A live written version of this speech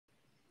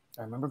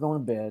I remember going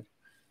to bed,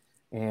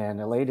 and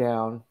I lay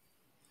down.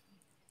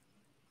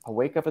 I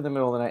wake up in the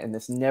middle of the night, and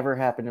this never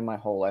happened in my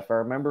whole life. I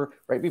remember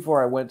right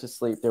before I went to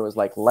sleep, there was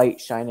like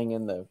light shining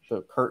in the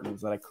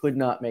curtains that I could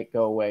not make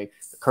go away.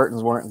 The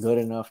curtains weren't good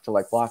enough to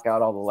like block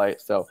out all the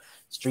light, so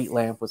street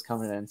lamp was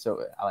coming in.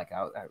 So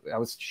I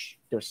was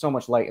there was so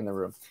much light in the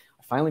room.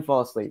 I finally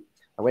fall asleep.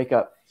 I wake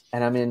up,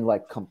 and I'm in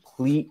like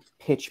complete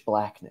pitch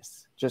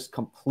blackness, just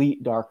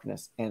complete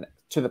darkness, and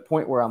to the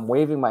point where I'm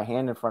waving my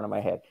hand in front of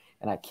my head,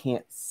 and I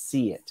can't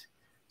see it.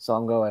 So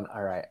I'm going,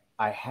 all right,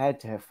 I had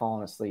to have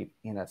fallen asleep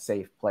in a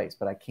safe place,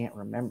 but I can't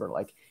remember.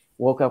 Like,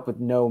 woke up with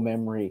no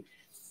memory.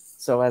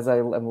 So as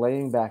I'm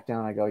laying back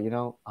down, I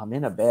go, I'm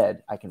in a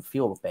bed. I can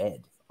feel a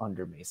bed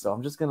under me. So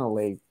I'm just going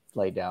to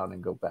lay down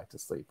and go back to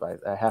sleep.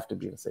 I have to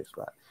be in a safe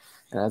spot.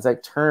 And as I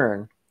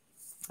turn,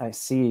 I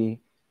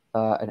see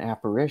an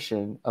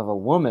apparition of a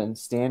woman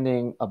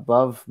standing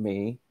above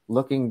me,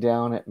 looking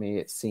down at me,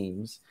 it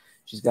seems.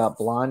 She's got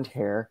blonde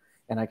hair,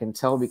 and I can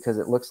tell because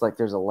it looks like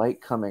there's a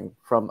light coming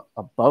from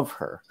above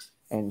her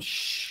and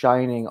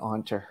shining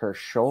onto her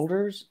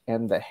shoulders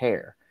and the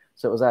hair.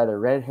 So it was either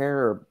red hair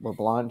or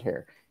blonde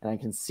hair. And I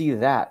can see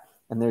that.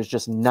 And there's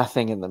just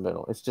nothing in the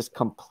middle. It's just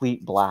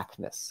complete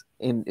blackness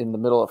in the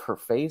middle of her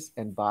face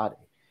and body.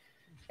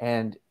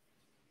 And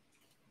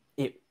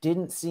it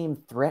didn't seem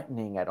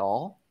threatening at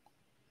all.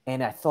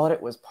 And I thought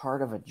it was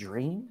part of a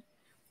dream.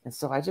 And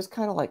so I just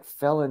kind of like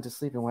fell into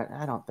sleep and went,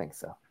 I don't think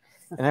so.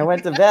 And I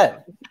went to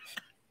bed.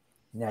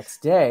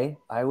 Next day,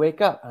 I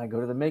wake up and I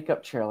go to the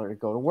makeup trailer to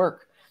go to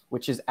work,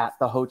 which is at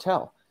the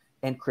hotel.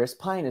 And Chris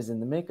Pine is in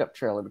the makeup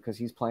trailer because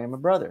he's playing my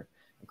brother.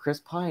 And Chris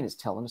Pine is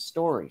telling a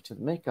story to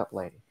the makeup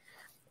lady.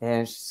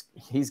 And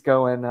he's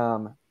going,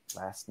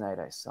 last night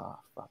I saw a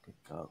fucking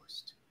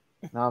ghost.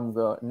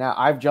 Now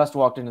I've just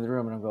walked into the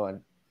room and I'm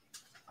going,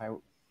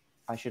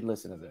 I should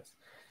listen to this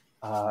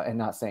and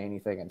not say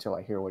anything until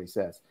I hear what he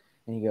says.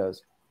 And he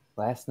goes,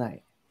 last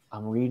night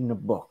I'm reading a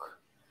book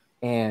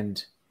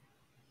and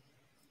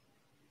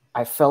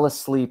I fell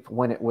asleep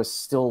when it was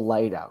still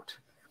light out.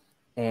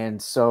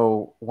 And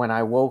so when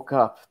I woke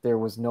up, there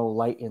was no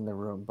light in the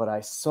room, but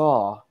I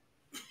saw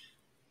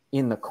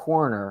in the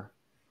corner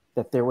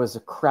that there was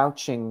a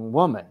crouching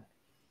woman.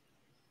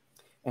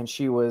 And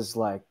she was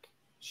like,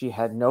 she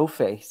had no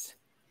face,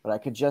 but I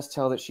could just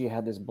tell that she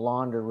had this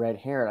blonde or red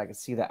hair. And I could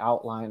see the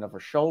outline of her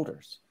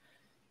shoulders.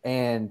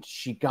 And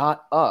she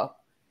got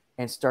up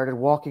and started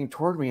walking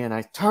toward me. And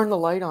I turned the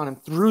light on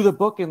and threw the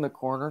book in the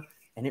corner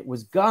and it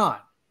was gone.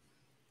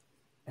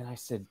 And I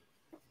said,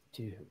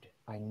 dude,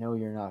 I know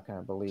you're not going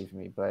to believe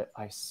me, but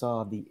I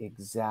saw the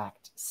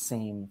exact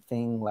same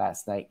thing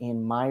last night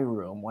in my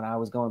room when I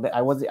was going to bed.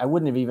 I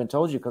wouldn't have even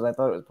told you because I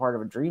thought it was part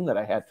of a dream that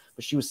I had,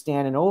 but she was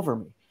standing over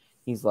me.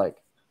 He's like,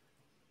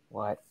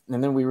 what?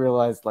 And then we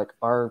realized like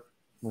our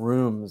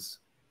rooms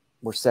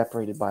were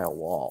separated by a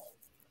wall.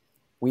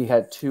 We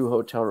had 2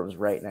 hotel rooms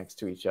right next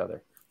to each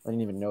other. I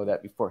didn't even know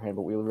that beforehand,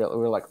 but we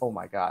were like, oh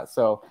my God.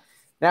 So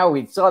now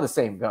we saw the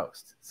same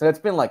ghost. So it's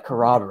been like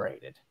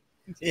corroborated.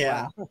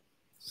 Yeah. Wow.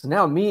 So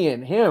now me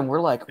and him, we're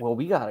like, well,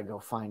 we got to go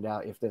find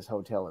out if this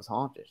hotel is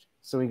haunted.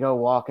 So we go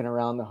walking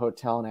around the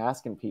hotel and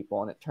asking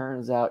people, and it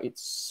turns out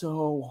it's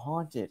so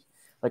haunted.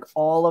 Like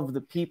all of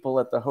the people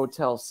at the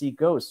hotel see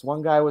ghosts.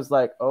 One guy was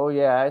like, oh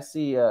yeah,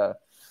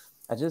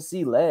 I just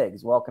see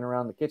legs walking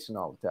around the kitchen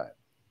all the time.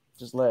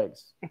 Just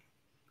legs.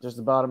 Just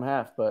the bottom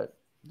half, but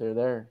they're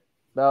there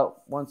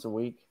about once a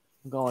week.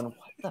 I'm going,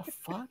 what the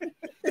fuck?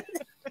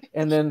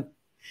 And then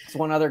this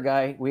one other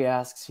guy we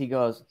asked, he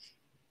goes,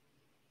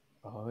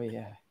 oh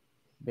yeah,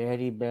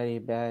 very, very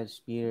bad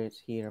spirits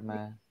here,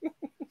 man.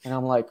 And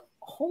I'm like,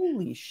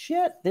 holy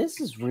shit, this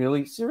is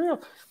really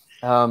surreal.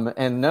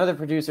 And none of the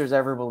producers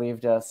ever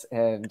believed us.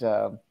 And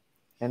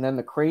then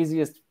the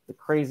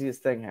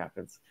craziest thing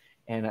happens.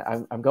 And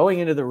I'm going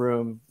into the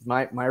room,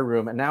 my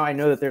room, and now I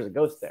know that there's a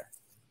ghost there.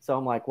 So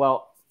I'm like,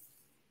 well,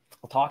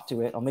 I'll talk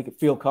to it. I'll make it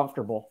feel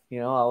comfortable.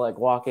 I'll like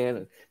walk in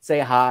and say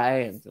hi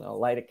and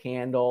light a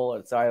candle.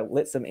 And so I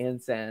lit some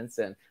incense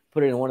and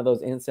put it in one of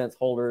those incense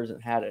holders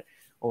and had it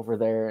over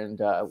there and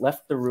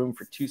left the room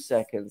for 2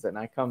 seconds. And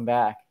I come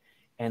back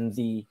and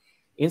the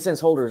incense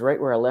holder is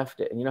right where I left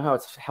it. And you know how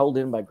it's held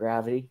in by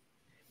gravity?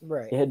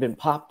 Right. It had been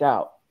popped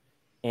out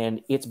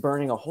and it's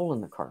burning a hole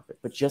in the carpet,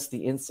 but just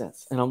the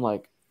incense. And I'm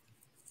like,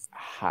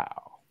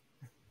 how?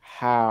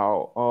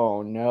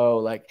 Oh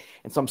no.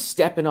 And so I'm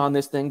stepping on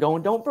this thing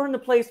going, don't burn the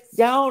place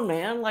down,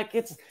 man.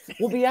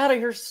 We'll be out of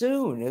here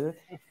soon.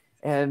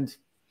 And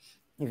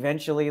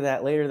eventually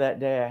later that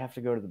day, I have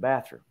to go to the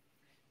bathroom.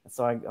 And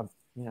so I'm,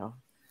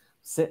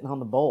 sitting on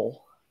the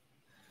bowl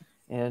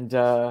and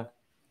I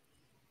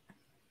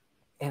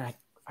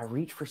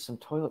reach for some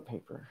toilet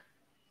paper.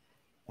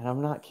 And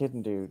I'm not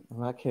kidding, dude. I'm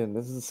not kidding.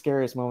 This is the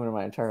scariest moment of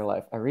my entire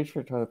life. I reach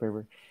for toilet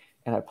paper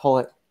and I pull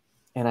it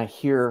and I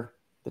hear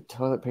the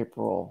toilet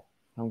paper roll.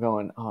 I'm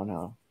going, oh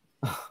no.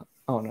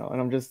 Oh no.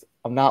 And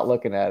I'm not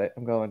looking at it.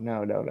 I'm going,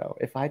 no.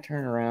 If I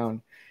turn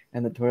around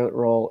and the toilet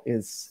roll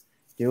is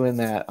doing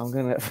that, I'm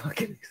going to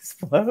fucking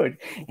explode.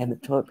 And the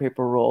toilet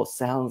paper roll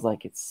sounds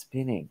like it's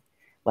spinning.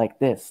 like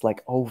this,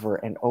 like over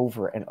and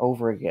over and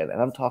over again.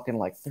 And I'm talking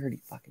like 30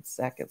 fucking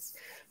seconds.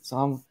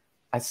 So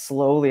I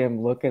slowly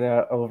am looking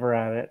over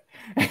at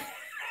it.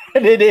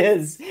 And it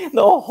is.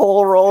 The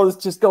whole roll is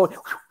just going.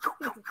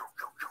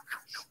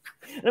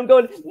 And I'm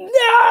going,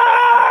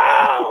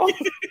 no!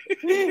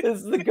 This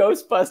is the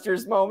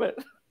Ghostbusters moment.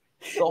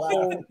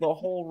 The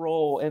whole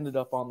roll ended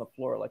up on the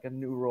floor like a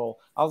new roll.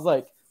 I was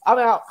like, I'm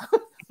out.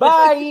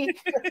 Bye.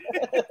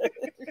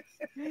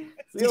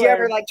 Did you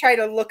ever like try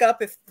to look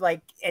up if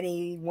like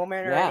any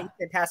woman or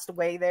anything passed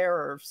away there,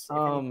 or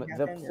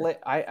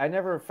I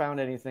never found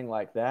anything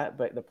like that,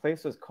 but the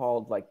place was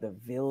called like the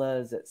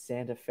Villas at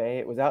Santa Fe.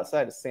 It was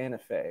outside of Santa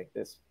Fe,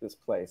 this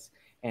place,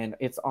 and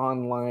it's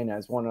online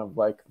as one of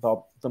like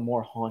the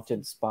more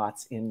haunted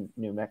spots in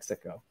New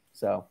Mexico.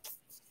 So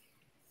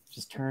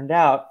just turned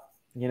out,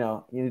 you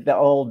know, the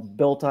old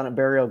built on a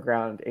burial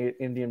ground,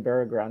 Indian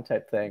burial ground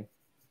type thing.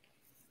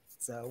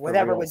 So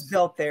whatever was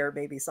built there,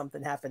 maybe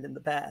something happened in the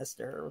past,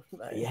 or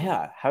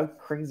yeah, how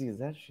crazy is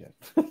that shit?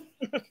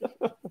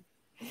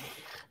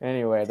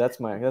 Anyway, that's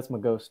my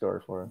ghost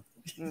story for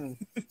him.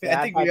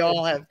 I think we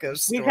all have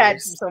ghost stories. We've had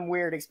some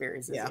weird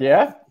experiences.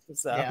 Yeah.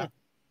 So,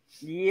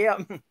 yeah.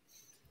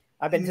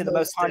 I've been to the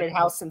most haunted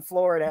house in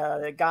Florida.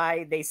 The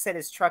guy, they set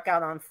his truck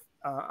out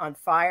on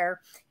fire.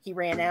 He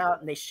ran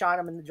out and they shot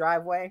him in the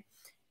driveway,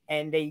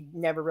 and they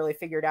never really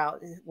figured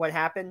out what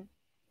happened.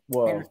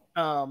 Whoa.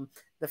 And,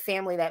 the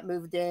family that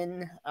moved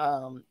in,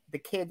 the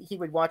kid, he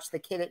would watch the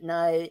kid at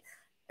night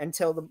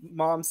until the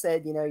mom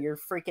said, you know, you're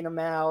freaking him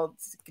out.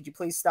 Could you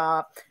please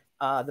stop?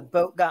 The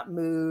boat got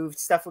moved.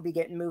 Stuff would be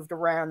getting moved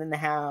around in the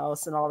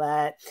house and all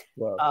that.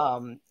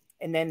 Wow.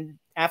 And then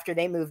after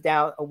they moved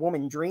out, a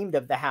woman dreamed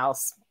of the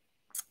house.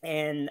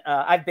 And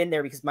I've been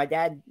there because my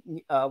dad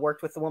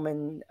worked with the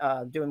woman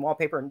doing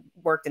wallpaper and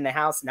worked in the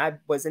house. And I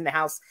was in the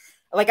house.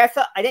 Like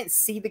I didn't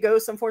see the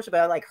ghost, unfortunately,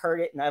 but I like heard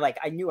it, and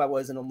I knew I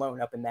wasn't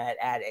alone up in that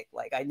attic.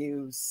 Like I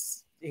knew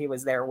he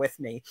was there with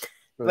me.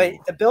 Ooh. But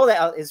the build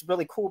out is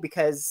really cool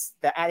because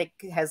the attic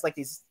has like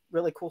these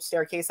really cool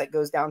staircase that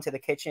goes down to the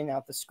kitchen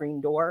out the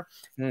screen door.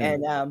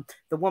 And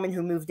the woman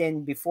who moved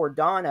in before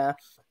Donna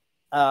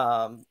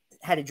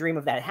had a dream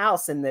of that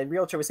house, and the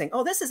realtor was saying,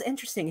 "Oh, this is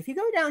interesting. If you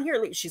go down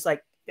here," she's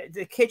like,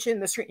 "The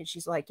kitchen, the screen," and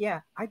she's like, "Yeah,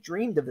 I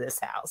dreamed of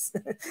this house."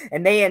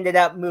 And they ended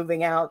up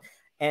moving out.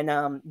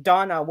 And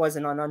Donna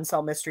wasn't on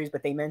Unsolved Mysteries,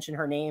 but they mentioned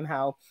her name,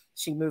 how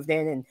she moved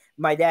in. And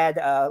my dad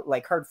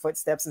like heard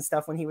footsteps and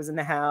stuff when he was in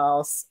the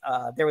house.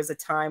 There was a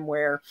time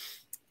where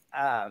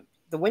the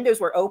windows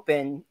were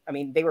open. I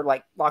mean, they were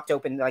like locked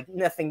open, like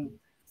nothing.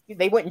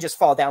 They wouldn't just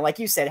fall down. Like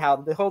you said, how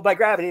they hold by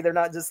gravity. They're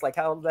not just like,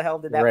 how the hell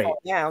did that fall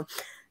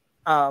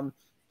down?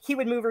 He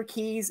would move her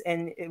keys,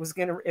 and it was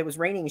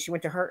raining, and she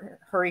went to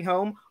hurry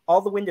home.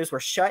 All the windows were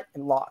shut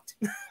and locked.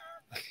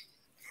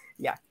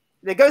 Yeah.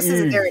 The ghost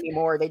isn't there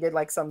anymore. They did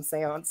like some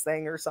seance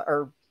thing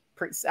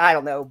I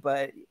don't know,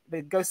 but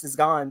the ghost is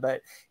gone.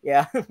 But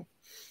yeah.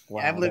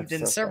 Wow, I've lived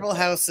in several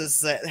houses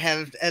that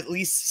have at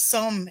least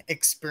some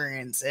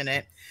experience in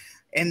it.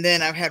 And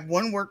then I've had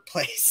one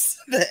workplace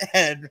that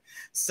had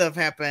stuff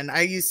happen.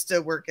 I used to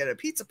work at a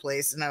pizza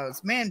place, and I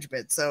was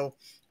management. So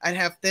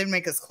they'd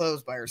make us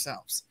close by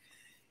ourselves.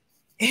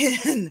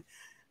 And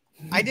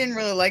I didn't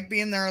really like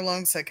being there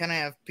alone, so I kind of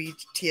have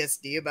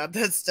PTSD about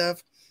that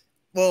stuff.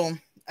 Well,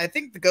 I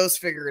think the ghost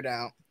figured it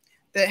out.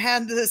 That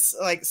had this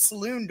like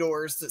saloon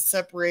doors that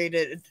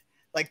separated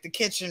like the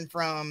kitchen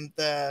from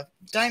the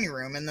dining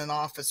room, and then the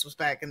office was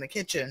back in the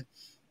kitchen.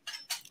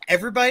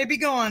 Everybody be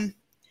gone,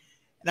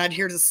 and I'd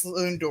hear the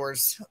saloon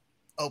doors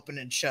open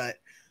and shut.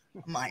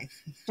 I'm like,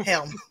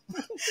 hell,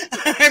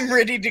 I'm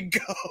ready to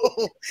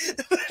go.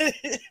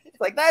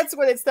 Like that's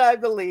when it's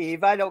time to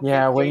leave. I don't.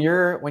 Yeah, when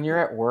you're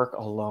at work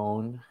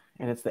alone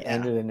and it's the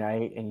end of the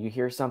night and you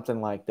hear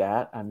something like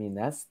that, I mean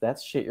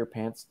that's shit your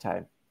pants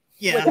time.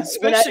 Yeah,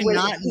 especially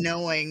not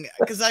knowing,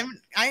 because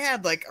I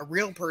had like a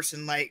real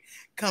person like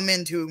come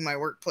into my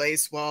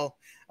workplace. Well,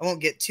 I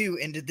won't get too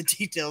into the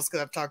details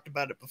because I've talked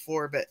about it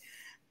before, but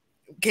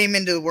came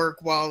into work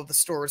while the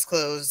store was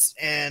closed,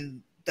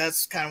 and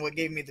that's kind of what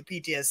gave me the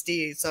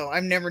PTSD. So I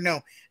never know,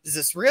 is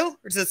this real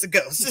or is this a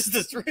ghost? Is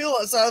this real?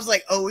 So I was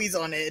like always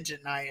on edge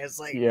at night. I was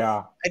like,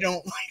 I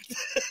don't like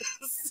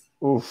this.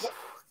 Oof.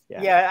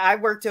 Yeah, I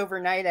worked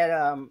overnight at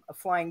a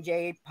Flying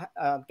J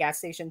gas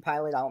station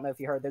Pilot. I don't know if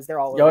you heard those.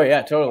 They're all over. Oh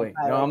yeah, totally.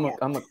 No,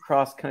 I'm a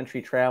cross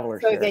country traveler.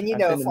 So then you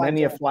know,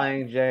 many a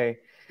Flying J.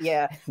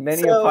 Yeah,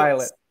 many a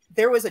pilot.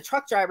 There was a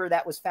truck driver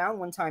that was found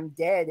one time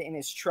dead in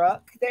his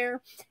truck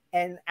there,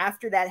 and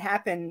after that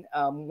happened,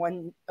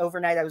 one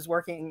overnight I was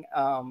working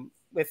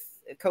with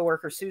a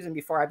coworker Susan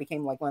before I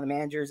became like one of the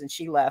managers, and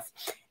she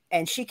left,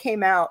 and she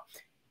came out.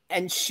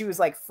 And she was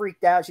like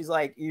freaked out. She's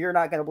like, "You're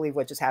not going to believe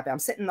what just happened." I'm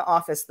sitting in the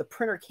office. The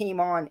printer came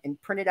on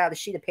and printed out a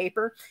sheet of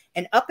paper.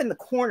 And up in the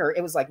corner,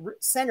 it was like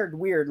centered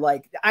weird.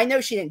 Like, I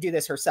know she didn't do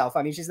this herself.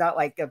 I mean, she's not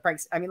like a prank.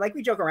 I mean, like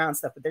we joke around and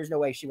stuff, but there's no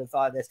way she would have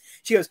thought of this.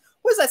 She goes,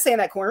 "What does that say in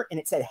that corner?" And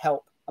it said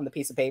 "help" on the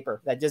piece of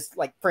paper that just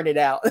like printed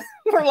out.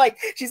 We're like,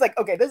 she's like,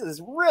 "Okay, this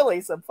is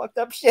really some fucked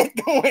up shit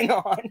going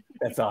on."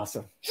 That's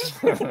awesome.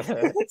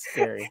 That's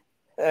scary.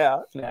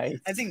 Yeah. Nice.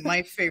 I think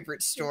my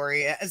favorite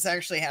story is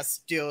actually has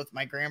to deal with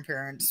my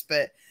grandparents,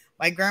 but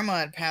my grandma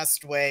had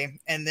passed away,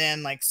 and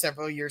then like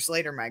several years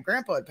later, my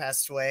grandpa had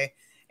passed away,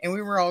 and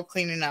we were all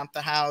cleaning out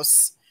the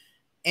house,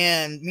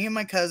 and me and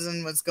my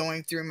cousin was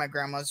going through my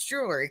grandma's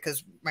jewelry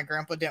because my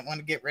grandpa didn't want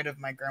to get rid of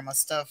my grandma's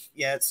stuff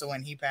yet, so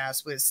when he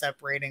passed, we was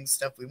separating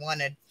stuff we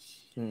wanted.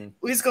 We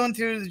was going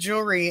through the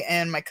jewelry,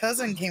 and my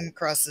cousin came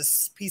across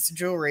this piece of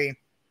jewelry.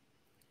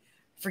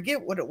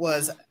 Forget what it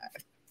was.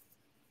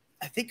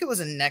 I think it was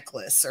a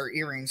necklace or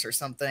earrings or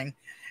something.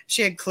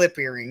 She had clip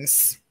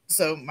earrings.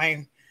 So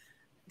my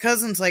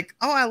cousin's like,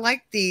 oh, I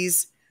like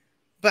these,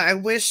 but I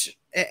wish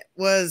it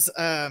was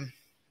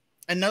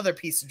another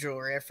piece of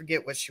jewelry. I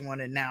forget what she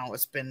wanted now.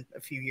 It's been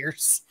a few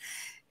years.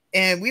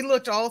 And we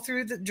looked all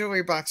through the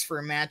jewelry box for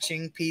a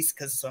matching piece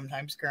because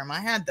sometimes grandma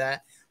had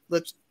that.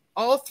 Looked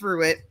all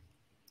through it.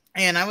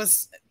 And I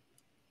was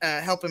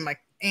helping my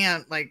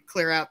aunt like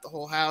clear out the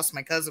whole house.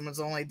 My cousin was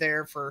only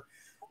there for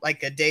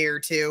like a day or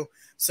two.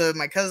 So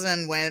my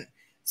cousin went.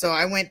 So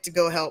I went to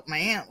go help my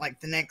aunt like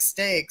the next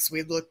day because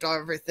we looked at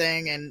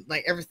everything, and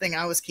like everything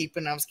I was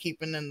keeping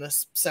in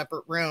this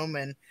separate room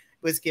and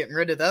was getting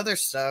rid of the other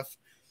stuff.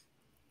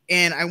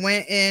 And I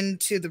went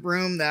into the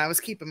room that I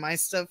was keeping my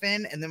stuff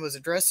in, and there was a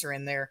dresser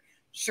in there.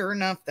 Sure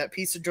enough, that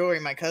piece of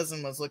jewelry my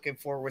cousin was looking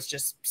for was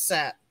just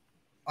sat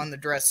on the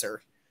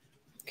dresser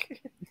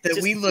that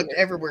we looked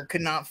everywhere,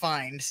 could not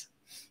find.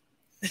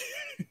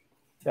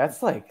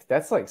 That's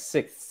like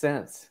Sixth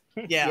Sense.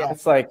 Yeah.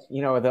 It's like,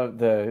 you know,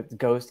 the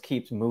ghost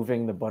keeps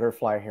moving the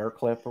butterfly hair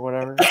clip or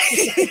whatever.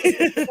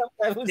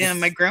 Yeah,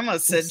 my grandma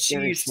said she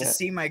used to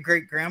see my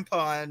great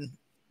grandpa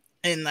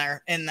in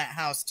that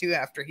house too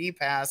after he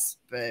passed,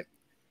 but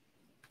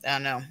I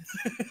don't know.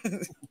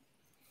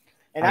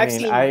 And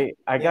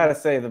I gotta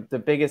say the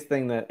biggest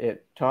thing that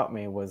it taught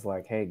me was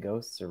like, hey,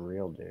 ghosts are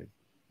real, dude.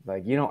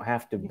 Like, you don't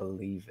have to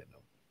believe in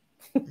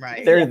them.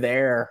 Right. They're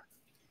there.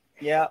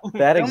 Yeah.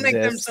 That They'll exists.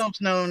 make themselves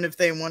known if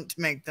they want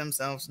to make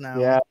themselves known.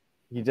 Yeah.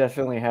 You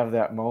definitely have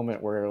that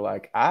moment where you're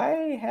like,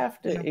 I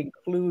have to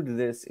include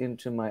this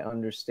into my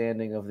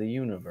understanding of the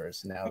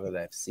universe now that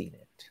I've seen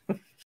it.